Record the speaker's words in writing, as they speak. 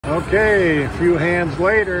Okay, a few hands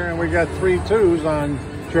later, and we got 3 2s on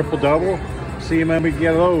triple double. See if we can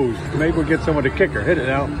get those. Maybe we'll get some with a kicker. Hit it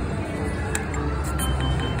out.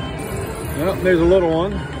 Well, there's a little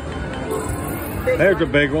one. There's a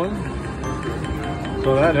big one.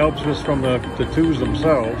 So that helps us from the 2s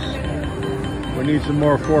themselves. We need some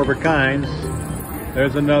more 4 of a kinds.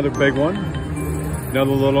 There's another big one. Another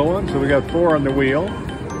little one. So we got 4 on the wheel.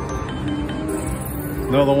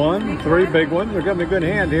 Another one. 3 big ones. We're getting a good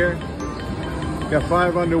hand here. Got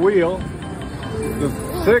 5 on the wheel. The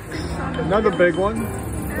 6. Another big one.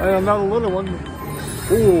 And another little one.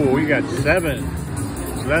 Ooh, we got 7.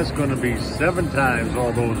 So that's going to be 7 times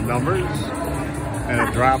all those numbers. And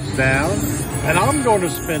it drops down. And I'm going to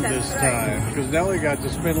spin this time because Nelly got to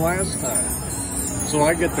spin last time. So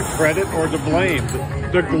I get the credit or the blame,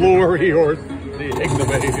 the glory or the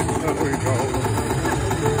ignominy. There we go.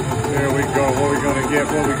 There we go. What are we going to get?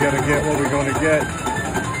 What are we going to get? What are we going to get?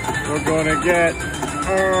 We're going to get...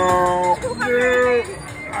 Oh, no.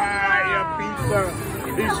 Ah,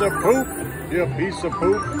 you piece of poop. You piece of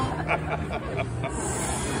poop.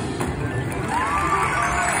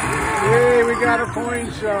 Yay, we got a coin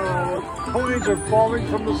show. Coins are falling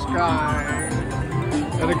from the sky.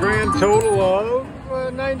 And a grand total of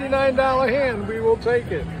a $99 hand. We will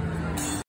take it.